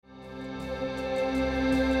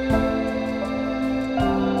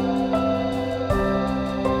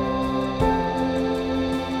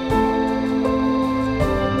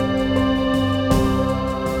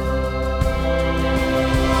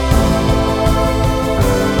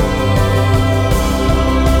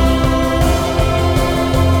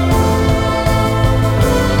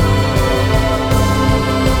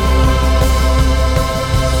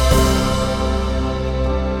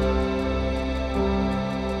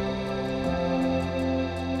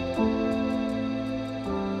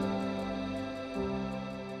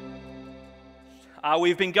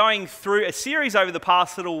We've been going through a series over the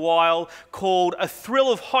past little while called A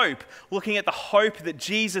Thrill of Hope, looking at the hope that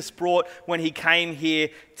Jesus brought when he came here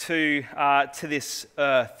to this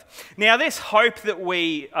earth. Now, this hope that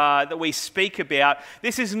we speak about,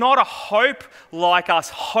 this is not a hope like us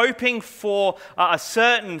hoping for a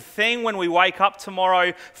certain thing when we wake up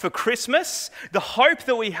tomorrow for Christmas. The hope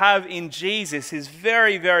that we have in Jesus is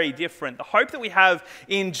very, very different. The hope that we have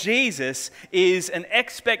in Jesus is an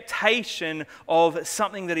expectation of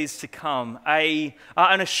something that is to come, an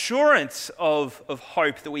assurance of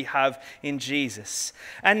hope that we have in Jesus.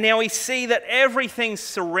 And now we see that everything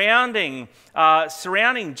surrounding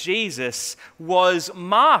Jesus was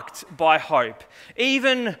marked by hope.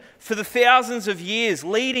 Even for the thousands of years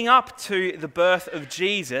leading up to the birth of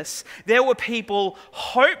Jesus, there were people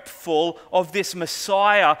hopeful of this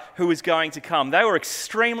Messiah who was going to come. They were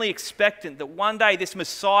extremely expectant that one day this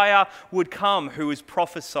Messiah would come who was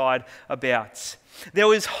prophesied about. There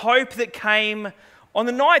was hope that came on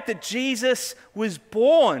the night that Jesus was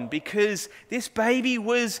born, because this baby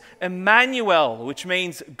was Emmanuel, which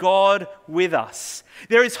means God with us.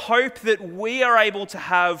 There is hope that we are able to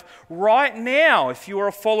have right now, if you are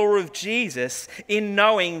a follower of Jesus, in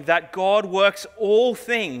knowing that God works all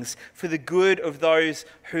things for the good of those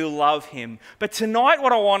who love him. But tonight,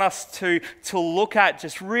 what I want us to look at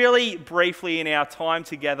just really briefly in our time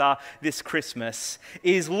together this Christmas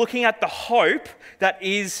is looking at the hope that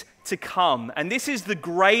is to come. And this is the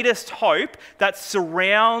greatest hope that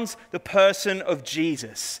surrounds the person of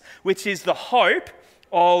Jesus, which is the hope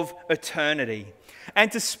of eternity.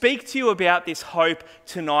 And to speak to you about this hope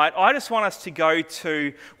tonight, I just want us to go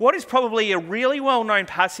to what is probably a really well-known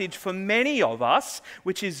passage for many of us,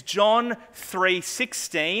 which is John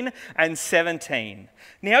 3:16 and 17.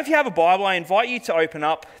 Now, if you have a Bible, I invite you to open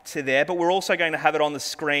up to there, but we're also going to have it on the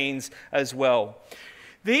screens as well.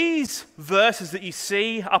 These verses that you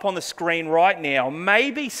see up on the screen right now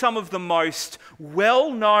may be some of the most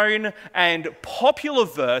well-known and popular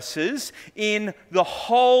verses in the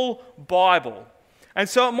whole Bible. And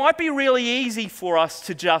so it might be really easy for us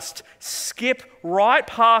to just skip right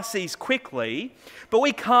past these quickly, but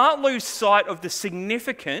we can't lose sight of the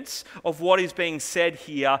significance of what is being said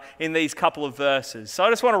here in these couple of verses. So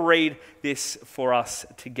I just want to read this for us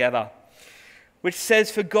together, which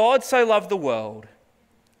says, "For God so loved the world,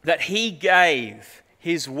 that he gave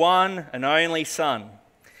his one and only Son,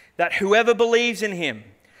 that whoever believes in him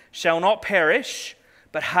shall not perish,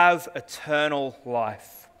 but have eternal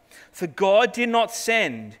life. For God did not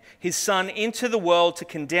send his Son into the world to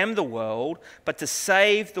condemn the world, but to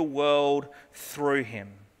save the world through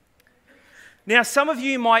him." Now, some of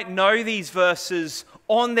you might know these verses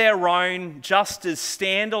on their own, just as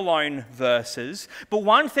standalone verses. But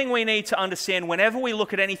one thing we need to understand whenever we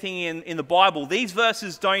look at anything in the Bible, these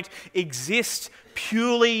verses don't exist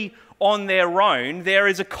purely on their own. There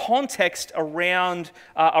is a context around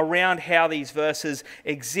how these verses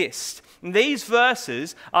exist. And these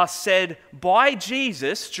verses are said by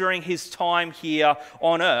Jesus during his time here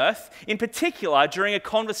on earth, in particular during a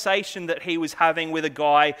conversation that he was having with a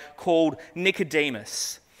guy called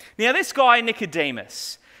Nicodemus. Now, this guy,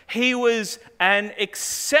 Nicodemus, he was an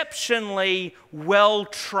exceptionally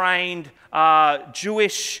well-trained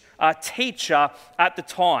Jewish teacher at the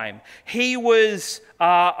time. He was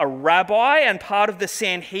a rabbi and part of the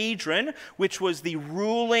Sanhedrin, which was the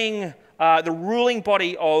ruling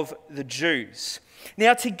body of the Jews.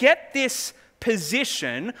 Now, to get this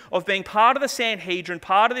position of being part of the Sanhedrin,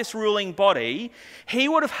 part of this ruling body, he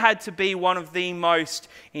would have had to be one of the most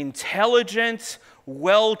intelligent,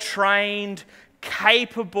 well-trained,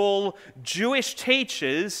 capable Jewish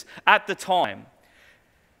teachers at the time.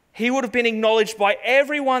 He would have been acknowledged by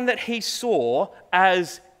everyone that he saw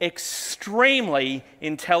as extremely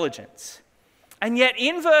intelligent. And yet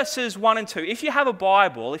in verses 1 and 2, if you have a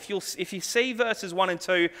Bible, if you see verses 1 and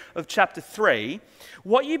 2 of chapter 3,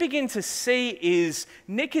 what you begin to see is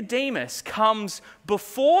Nicodemus comes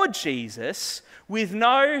before Jesus with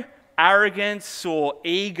no arrogance or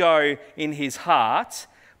ego in his heart,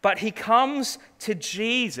 but he comes to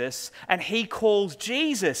Jesus and he calls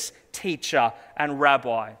Jesus teacher and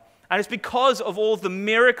rabbi. And it's because of all the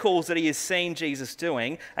miracles that he has seen Jesus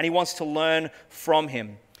doing, and he wants to learn from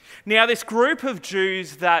him. Now, this group of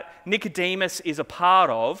Jews that Nicodemus is a part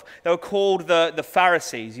of, they were called the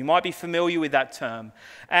Pharisees. You might be familiar with that term.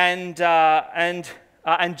 And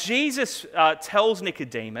Jesus tells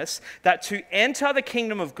Nicodemus that to enter the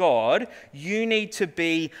kingdom of God, you need to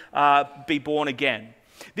be born again.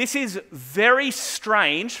 This is very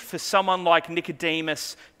strange for someone like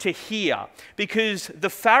Nicodemus to hear, because the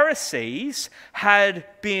Pharisees had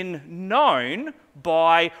been known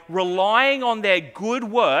by relying on their good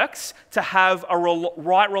works to have a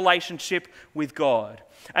right relationship with God.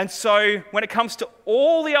 And so when it comes to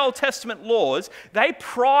all the Old Testament laws, they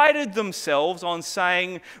prided themselves on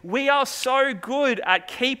saying, we are so good at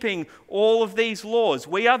keeping all of these laws.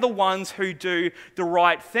 We are the ones who do the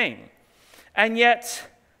right thing. And yet,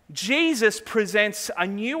 Jesus presents a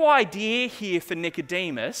new idea here for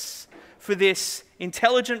Nicodemus, for this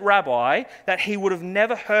intelligent rabbi that he would have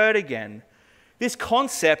never heard again. This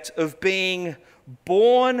concept of being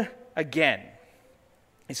born again.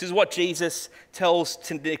 This is what Jesus tells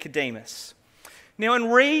to Nicodemus. Now, when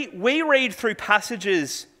we read through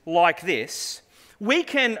passages like this, we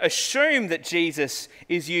can assume that Jesus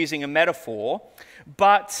is using a metaphor,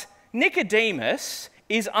 but Nicodemus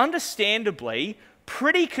is understandably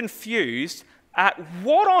pretty confused at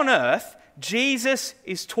what on earth Jesus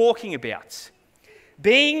is talking about.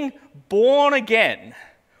 Being born again.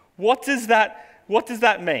 What does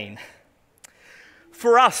that mean?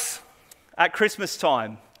 For us, at Christmas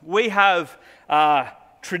time, we have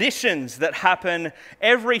traditions that happen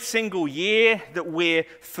every single year that we're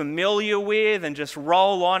familiar with and just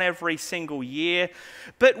roll on every single year.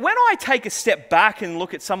 But when I take a step back and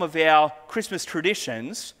look at some of our Christmas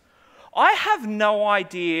traditions, I have no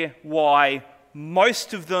idea why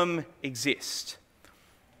most of them exist.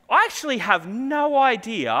 I actually have no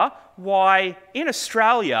idea why in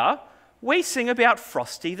Australia we sing about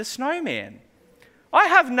Frosty the Snowman. I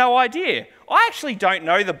have no idea. I actually don't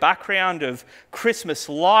know the background of Christmas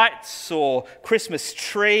lights or Christmas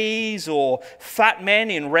trees or fat men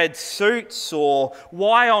in red suits, or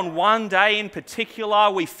why on one day in particular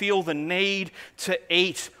we feel the need to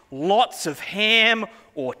eat lots of ham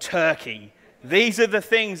or turkey. These are the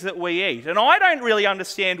things that we eat. And I don't really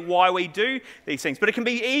understand why we do these things, but it can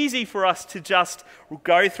be easy for us to just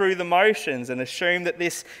go through the motions and assume that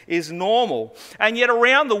this is normal. And yet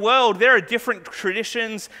around the world, there are different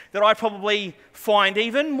traditions that I probably find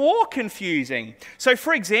even more confusing. So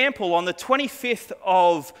for example, on the 25th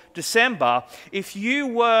of December, if you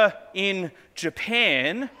were in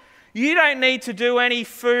Japan, you don't need to do any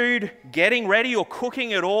food getting ready or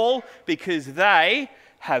cooking at all, because they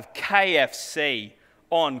have KFC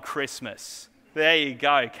on Christmas. There you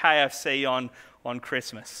go, KFC on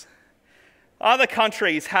Christmas. Other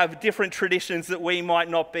countries have different traditions that we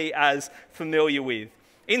might not be as familiar with.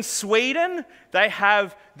 In Sweden, they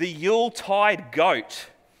have the Yuletide goat.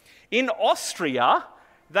 In Austria,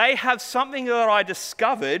 they have something that I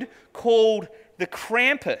discovered called the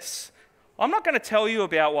Krampus. I'm not going to tell you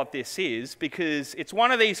about what this is because it's one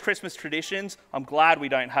of these Christmas traditions I'm glad we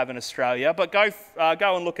don't have in Australia, but go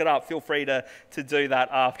and look it up. Feel free to do that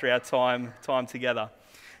after our time together.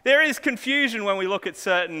 There is confusion when we look at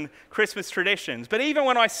certain Christmas traditions, but even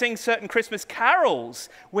when I sing certain Christmas carols,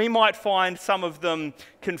 we might find some of them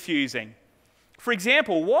confusing. For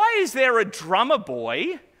example, why is there a drummer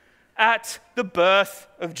boy at the birth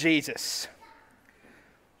of Jesus?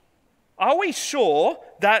 Are we sure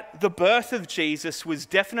that the birth of Jesus was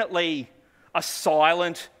definitely a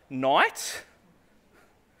silent night?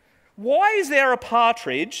 Why is there a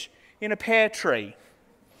partridge in a pear tree?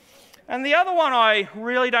 And the other one I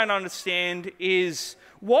really don't understand is,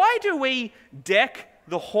 why do we deck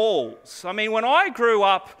the halls? I mean, when I grew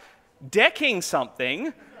up, decking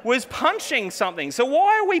something was punching something. So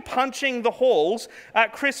why are we punching the halls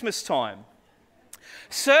at Christmas time?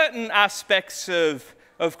 Certain aspects of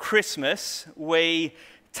Christmas we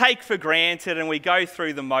take for granted and we go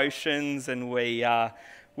through the motions and we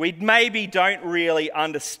maybe don't really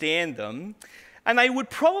understand them. And they would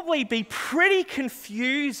probably be pretty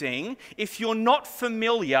confusing if you're not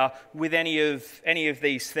familiar with any of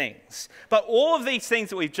these things. But all of these things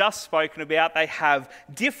that we've just spoken about, they have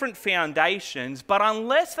different foundations, but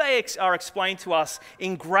unless they are explained to us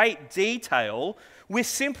in great detail, we're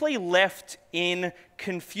simply left in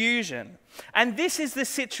confusion. And this is the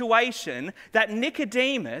situation that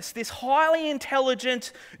Nicodemus, this highly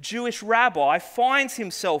intelligent Jewish rabbi, finds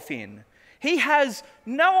himself in. He has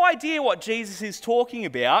no idea what Jesus is talking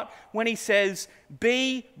about when he says,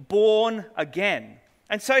 "Be born again."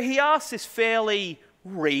 And so he asks this fairly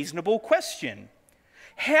reasonable question.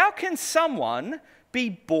 How can someone be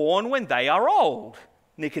born when they are old?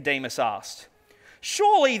 Nicodemus asked.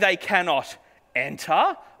 Surely they cannot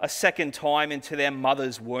enter a second time into their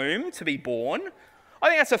mother's womb to be born. I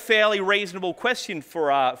think that's a fairly reasonable question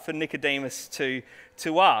for Nicodemus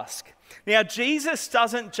to ask. Now, Jesus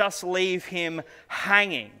doesn't just leave him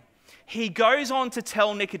hanging. he goes on to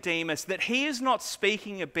tell Nicodemus that he is not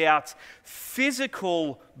speaking about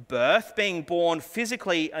physical birth, being born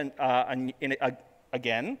physically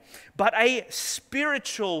again, but a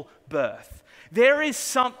spiritual birth. There is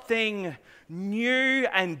something new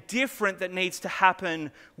and different that needs to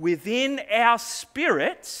happen within our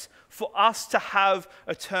spirits for us to have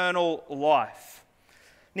eternal life.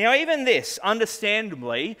 Now, even this,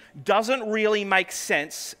 understandably, doesn't really make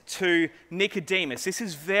sense to Nicodemus. This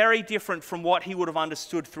is very different from what he would have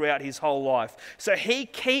understood throughout his whole life. So he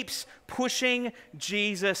keeps pushing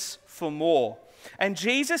Jesus for more. And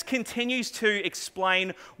Jesus continues to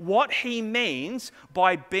explain what he means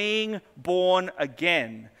by being born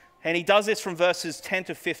again. And he does this from verses 10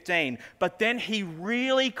 to 15. But then he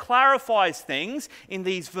really clarifies things in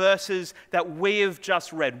these verses that we have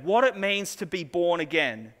just read. What it means to be born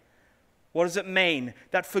again. What does it mean?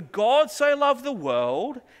 That for God so loved the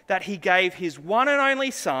world that he gave his one and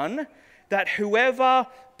only Son, that whoever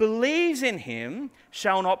believes in him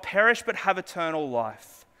shall not perish but have eternal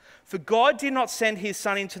life. For God did not send his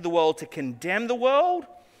Son into the world to condemn the world,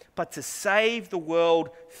 but to save the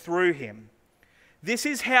world through him. This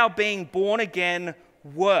is how being born again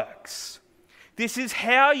works. This is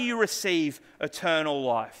how you receive eternal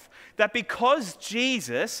life. That because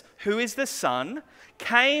Jesus, who is the Son,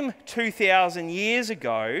 came 2,000 years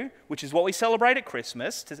ago, which is what we celebrate at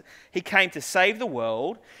Christmas, he came to save the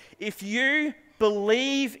world. If you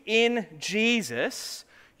believe in Jesus,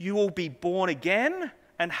 you will be born again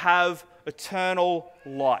and have eternal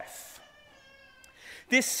life.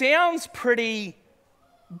 This sounds pretty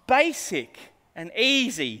basic and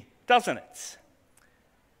easy, doesn't it?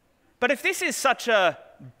 But if this is such a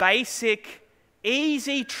basic,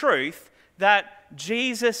 easy truth that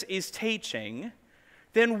Jesus is teaching,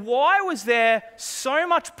 then why was there so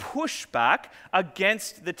much pushback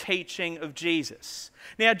against the teaching of Jesus?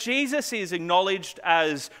 Now, Jesus is acknowledged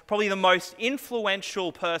as probably the most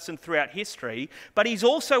influential person throughout history, but he's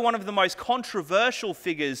also one of the most controversial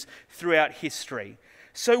figures throughout history.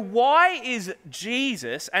 So why is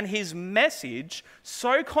Jesus and his message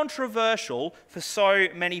so controversial for so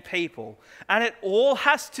many people? And it all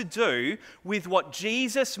has to do with what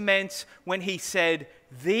Jesus meant when he said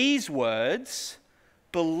these words,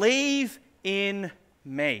 "Believe in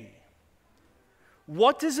me."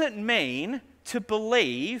 What does it mean to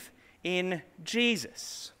believe in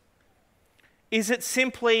Jesus? Is it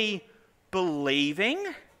simply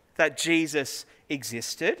believing that Jesus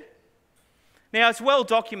existed? Now, it's well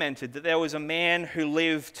documented that there was a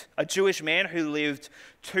Jewish man who lived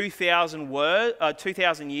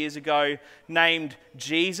 2,000 years ago named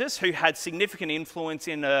Jesus, who had significant influence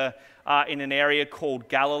in an area called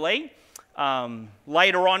Galilee.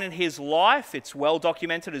 Later on in his life, it's well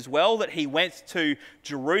documented as well that he went to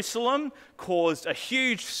Jerusalem, caused a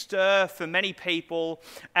huge stir for many people,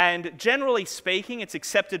 and generally speaking, it's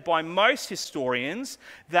accepted by most historians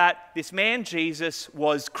that this man Jesus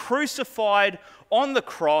was crucified on the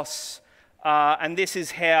cross, and this is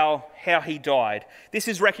how he died. This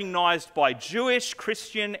is recognized by Jewish,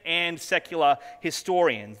 Christian, and secular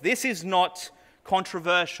historians. This is not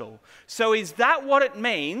controversial. So is that what it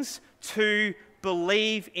means to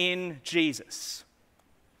believe in Jesus?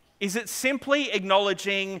 Is it simply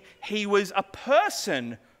acknowledging he was a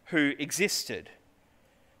person who existed?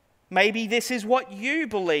 Maybe this is what you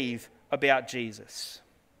believe about Jesus.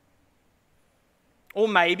 Or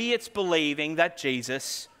maybe it's believing that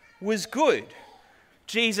Jesus was good.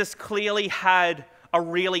 Jesus clearly had a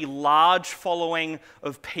really large following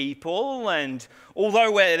of people, and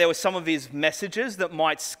although there were some of his messages that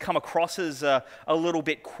might come across as a little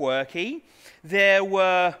bit quirky, there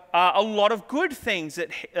were a lot of good things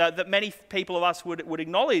that many people of us would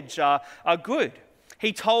acknowledge are good.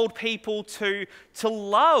 He told people to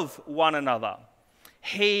love one another.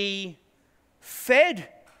 He fed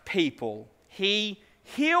people. He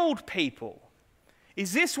healed people.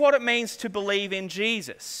 Is this what it means to believe in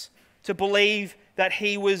Jesus? To believe that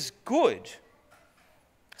he was good?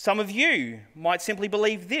 Some of you might simply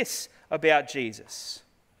believe this about Jesus.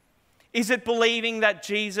 Is it believing that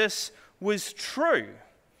Jesus was true?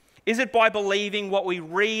 Is it by believing what we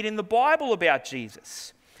read in the Bible about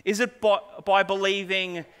Jesus? Is it by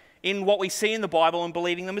believing in what we see in the Bible and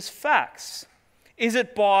believing them as facts? Is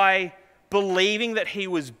it by believing that he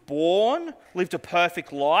was born, lived a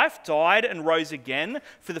perfect life, died and rose again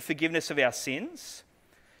for the forgiveness of our sins?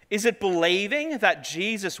 Is it believing that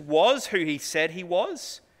Jesus was who he said he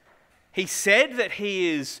was? He said that he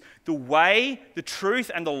is the way, the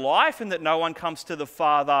truth, and the life, and that no one comes to the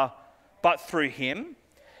Father but through him.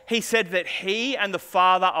 He said that he and the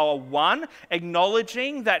Father are one,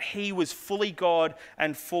 acknowledging that he was fully God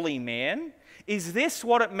and fully man. Is this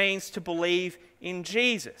what it means to believe in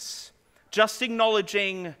Jesus? Just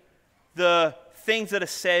acknowledging the things that are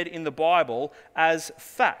said in the Bible as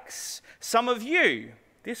facts. Some of you,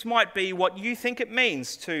 this might be what you think it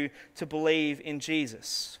means to believe in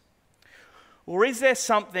Jesus. Or is there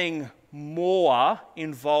something more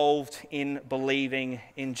involved in believing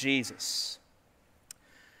in Jesus?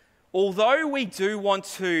 Although we do want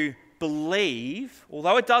to believe,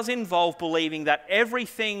 although it does involve believing that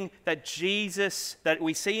everything that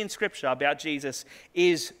we see in Scripture about Jesus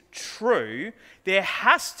is true, there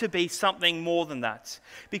has to be something more than that.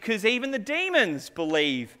 Because even the demons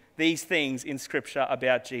believe these things in Scripture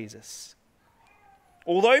about Jesus.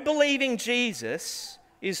 Although believing Jesus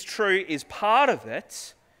is true is part of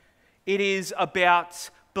it, it is about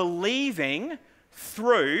believing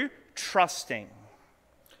through trusting.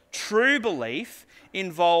 True belief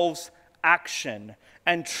involves action,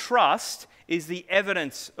 and trust is the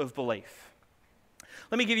evidence of belief.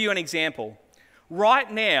 Let me give you an example.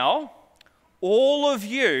 Right now, all of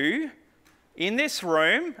you in this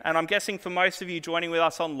room, and I'm guessing for most of you joining with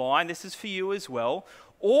us online, this is for you as well,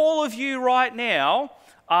 all of you right now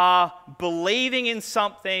are believing in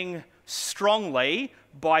something strongly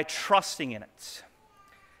by trusting in it.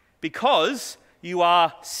 Because you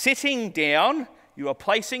are sitting down, you are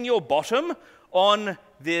placing your bottom on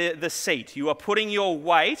the seat. You are putting your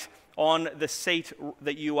weight on the seat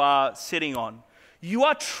that you are sitting on. You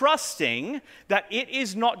are trusting that it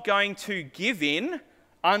is not going to give in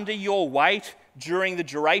under your weight during the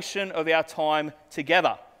duration of our time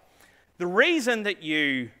together. The reason that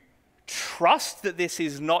you trust that this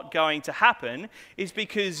is not going to happen is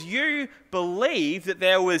because you believe that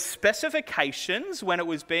there was specifications when it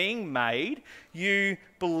was being made. You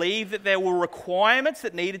believe that there were requirements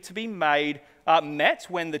that needed to be met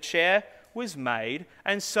when the chair was made,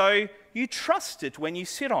 and so you trust it when you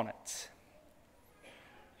sit on it.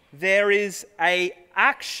 There is an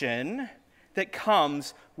action that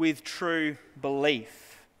comes with true belief.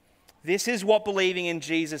 This is what believing in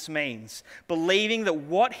Jesus means. Believing that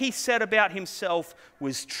what he said about himself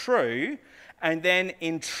was true, and then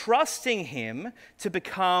entrusting him to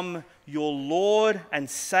become your Lord and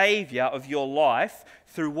Saviour of your life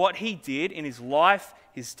through what he did in his life,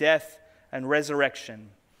 his death, and resurrection.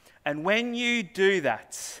 And when you do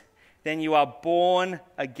that, then you are born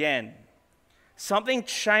again. Something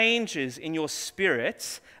changes in your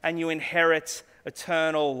spirit and you inherit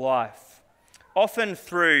eternal life. Often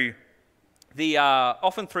through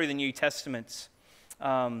the New Testament,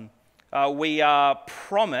 we are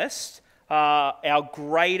promised our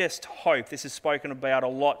greatest hope. This is spoken about a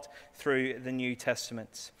lot through the New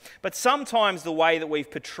Testament. But sometimes the way that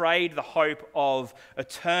we've portrayed the hope of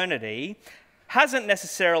eternity hasn't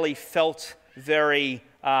necessarily felt very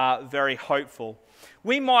hopeful.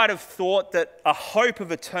 We might have thought that a hope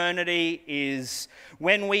of eternity is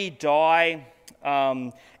when we die,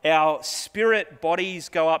 our spirit bodies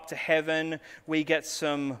go up to heaven, we get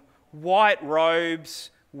some white robes,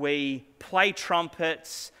 we play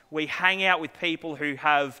trumpets, we hang out with people who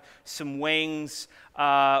have some wings,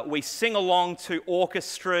 we sing along to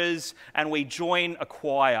orchestras, and we join a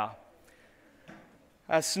choir.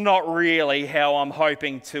 That's not really how I'm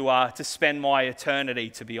hoping to spend my eternity,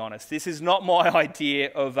 to be honest. This is not my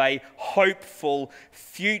idea of a hopeful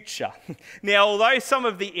future. Now, although some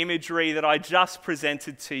of the imagery that I just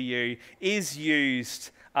presented to you is used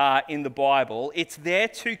in the Bible, it's there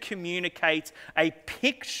to communicate a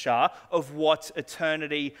picture of what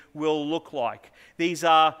eternity will look like. These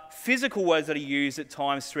are physical words that are used at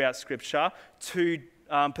times throughout Scripture to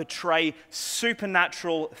portray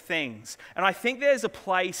supernatural things. And I think there's a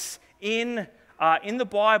place in the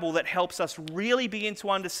Bible that helps us really begin to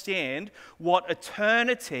understand what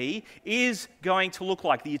eternity is going to look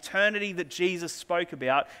like, the eternity that Jesus spoke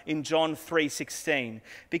about in John 3:16.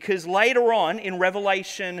 Because later on in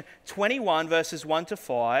Revelation 21, verses 1 to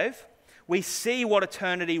 5, we see what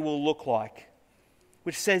eternity will look like,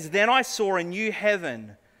 which says, "Then I saw a new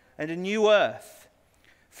heaven and a new earth,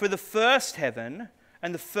 for the first heaven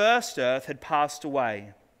and the first earth had passed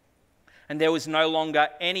away, and there was no longer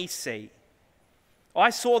any sea. I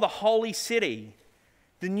saw the holy city,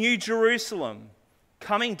 the new Jerusalem,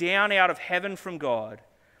 coming down out of heaven from God,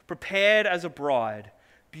 prepared as a bride,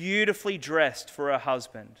 beautifully dressed for her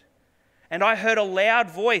husband. And I heard a loud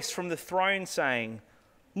voice from the throne saying,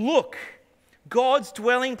 'Look, God's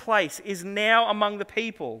dwelling place is now among the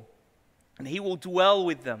people, and he will dwell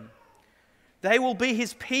with them. They will be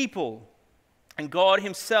his people, and God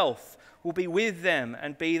himself will be with them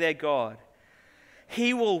and be their God.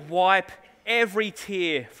 He will wipe every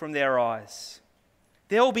tear from their eyes.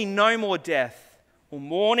 There will be no more death, or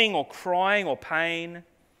mourning, or crying, or pain,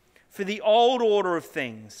 for the old order of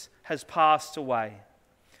things has passed away.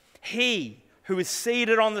 He who is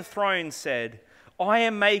seated on the throne said, I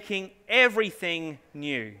am making everything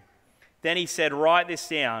new. Then he said, write this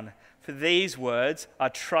down, for these words are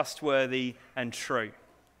trustworthy and true.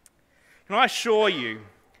 Can I assure you,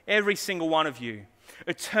 every single one of you,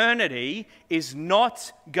 eternity is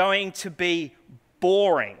not going to be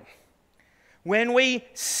boring. When we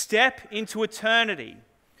step into eternity,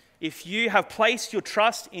 if you have placed your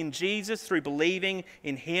trust in Jesus through believing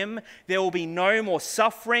in him, there will be no more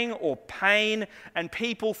suffering or pain, and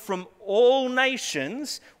people from all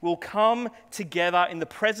nations will come together in the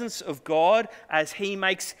presence of God as he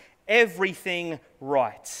makes everything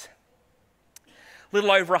right. A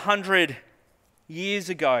little over 100 years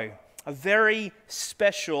ago, a very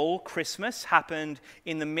special Christmas happened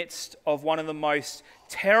in the midst of one of the most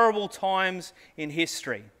terrible times in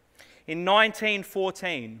history. In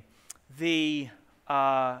 1914,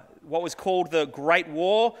 what was called the Great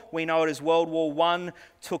War, we know it as World War I,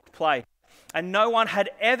 took place. And no one had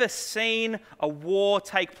ever seen a war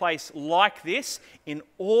take place like this in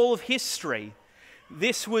all of history.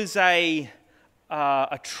 This was a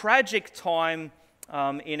tragic time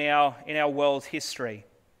in our world's history.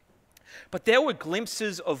 But there were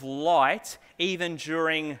glimpses of light even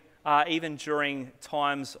during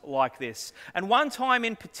times like this. And one time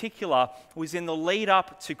in particular was in the lead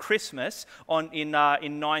up to Christmas in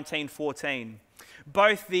 1914.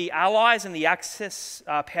 Both the Allies and the Axis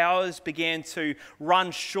powers began to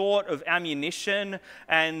run short of ammunition,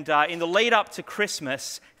 and in the lead up to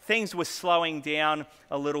Christmas, things were slowing down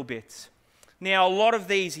a little bit. Now, a lot of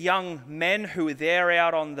these young men who were there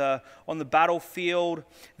out on the battlefield,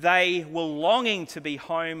 they were longing to be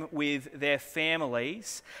home with their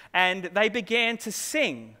families, and they began to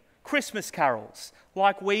sing Christmas carols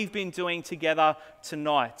like we've been doing together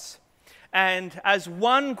tonight. And as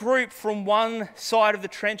one group from one side of the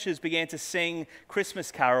trenches began to sing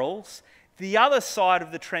Christmas carols, the other side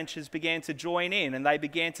of the trenches began to join in, and they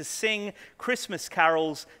began to sing Christmas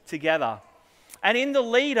carols together. And in the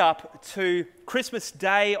lead up to Christmas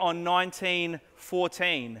Day on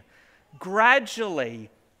 1914, gradually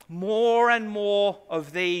more and more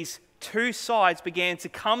of these two sides began to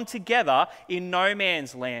come together in no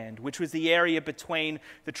man's land, which was the area between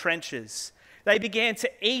the trenches. They began to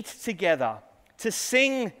eat together, to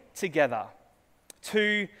sing together,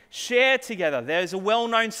 to share together. There's a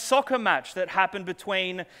well-known soccer match that happened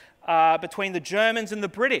between the Germans and the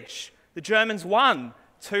British. The Germans won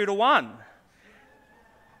 2-1.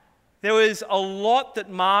 There was a lot that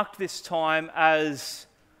marked this time as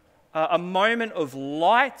a moment of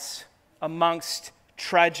light amongst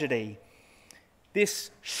tragedy. This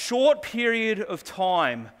short period of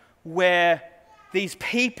time where these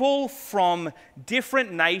people from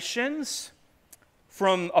different nations,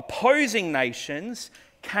 from opposing nations,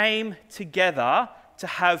 came together to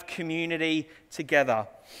have community together.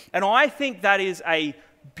 And I think that is a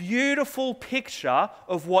beautiful picture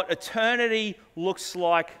of what eternity looks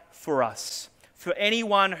like for us, for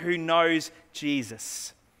anyone who knows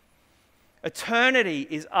Jesus. Eternity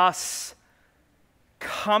is us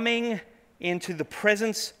coming into the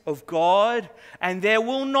presence of God, and there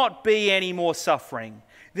will not be any more suffering.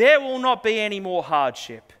 There will not be any more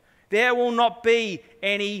hardship. There will not be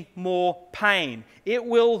any more pain. It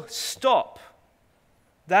will stop.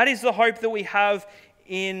 That is the hope that we have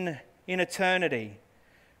in eternity.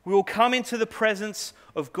 We will come into the presence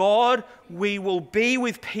of God. We will be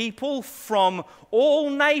with people from all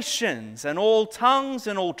nations and all tongues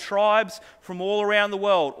and all tribes from all around the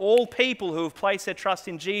world. All people who have placed their trust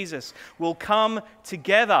in Jesus will come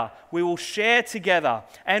together. We will share together,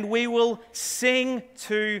 and we will sing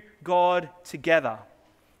to God together.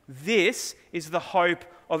 This is the hope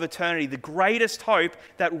of eternity, the greatest hope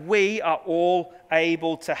that we are all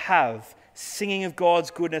able to have. Singing of God's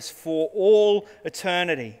goodness for all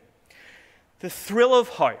eternity. The thrill of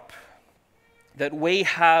hope that we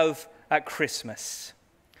have at Christmas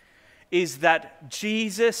is that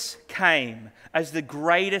Jesus came as the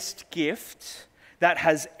greatest gift that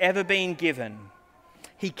has ever been given.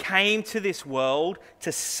 He came to this world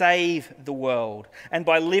to save the world. And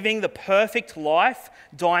by living the perfect life,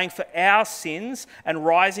 dying for our sins and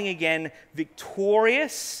rising again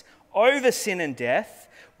victorious over sin and death,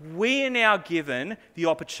 we are now given the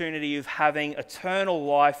opportunity of having eternal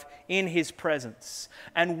life in his presence.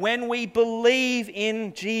 And when we believe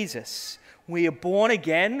in Jesus, we are born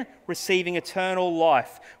again, receiving eternal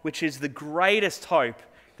life, which is the greatest hope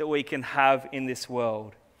that we can have in this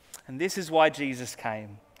world. And this is why Jesus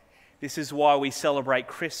came. This is why we celebrate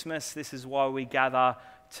Christmas. This is why we gather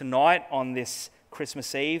tonight on this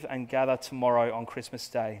Christmas Eve and gather tomorrow on Christmas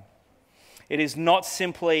Day. It is not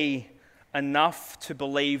simply enough to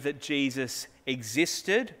believe that Jesus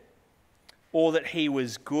existed or that he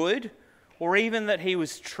was good or even that he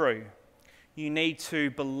was true. You need to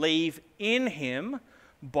believe in him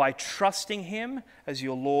by trusting him as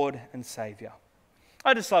your Lord and Saviour.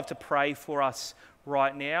 I'd just love to pray for us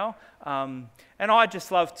right now. And I'd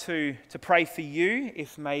just love to pray for you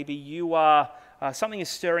if maybe you are, something is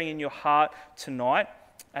stirring in your heart tonight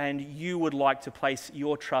and you would like to place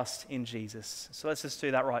your trust in Jesus. So let's just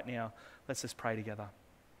do that right now. Let's just pray together.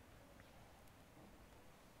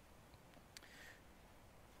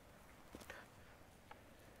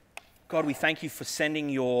 God, we thank you for sending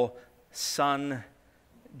your Son,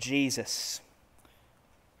 Jesus,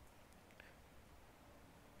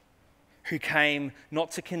 who came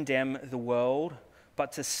not to condemn the world,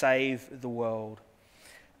 but to save the world.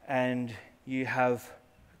 And you have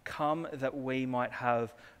come that we might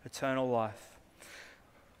have eternal life.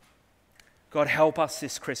 God, help us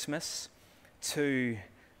this Christmas to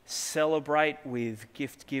celebrate with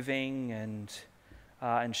gift giving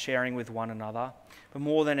and sharing with one another. But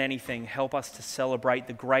more than anything, help us to celebrate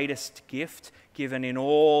the greatest gift given in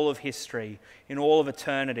all of history, in all of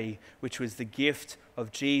eternity, which was the gift of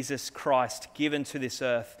Jesus Christ given to this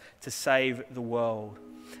earth to save the world.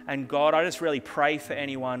 And God, I just really pray for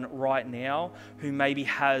anyone right now who maybe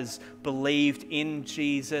has believed in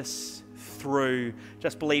Jesus through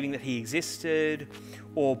just believing that he existed,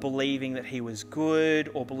 or believing that he was good,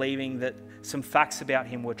 or believing that some facts about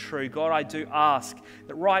him were true. God, I do ask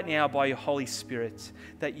that right now by your Holy Spirit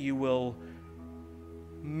that you will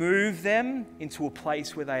move them into a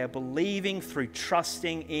place where they are believing through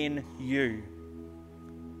trusting in you,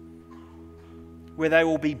 where they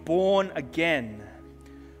will be born again,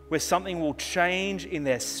 where something will change in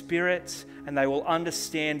their spirit and they will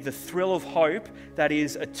understand the thrill of hope that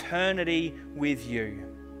is eternity with you.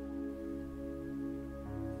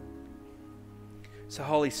 So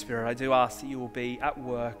Holy Spirit, I do ask that you will be at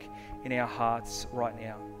work in our hearts right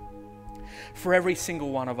now. For every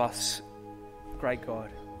single one of us, great God,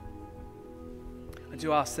 I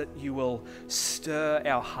do ask that you will stir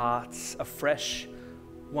our hearts afresh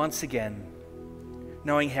once again,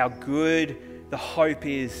 knowing how good the hope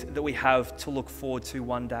is that we have to look forward to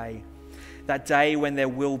one day. That day when there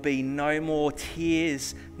will be no more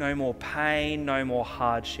tears, no more pain, no more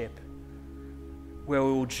hardship, where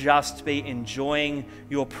we will just be enjoying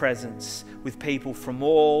your presence with people from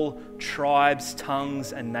all tribes,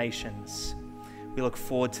 tongues, and nations. We look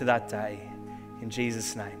forward to that day. In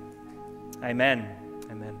Jesus' name, amen.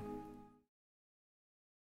 Amen.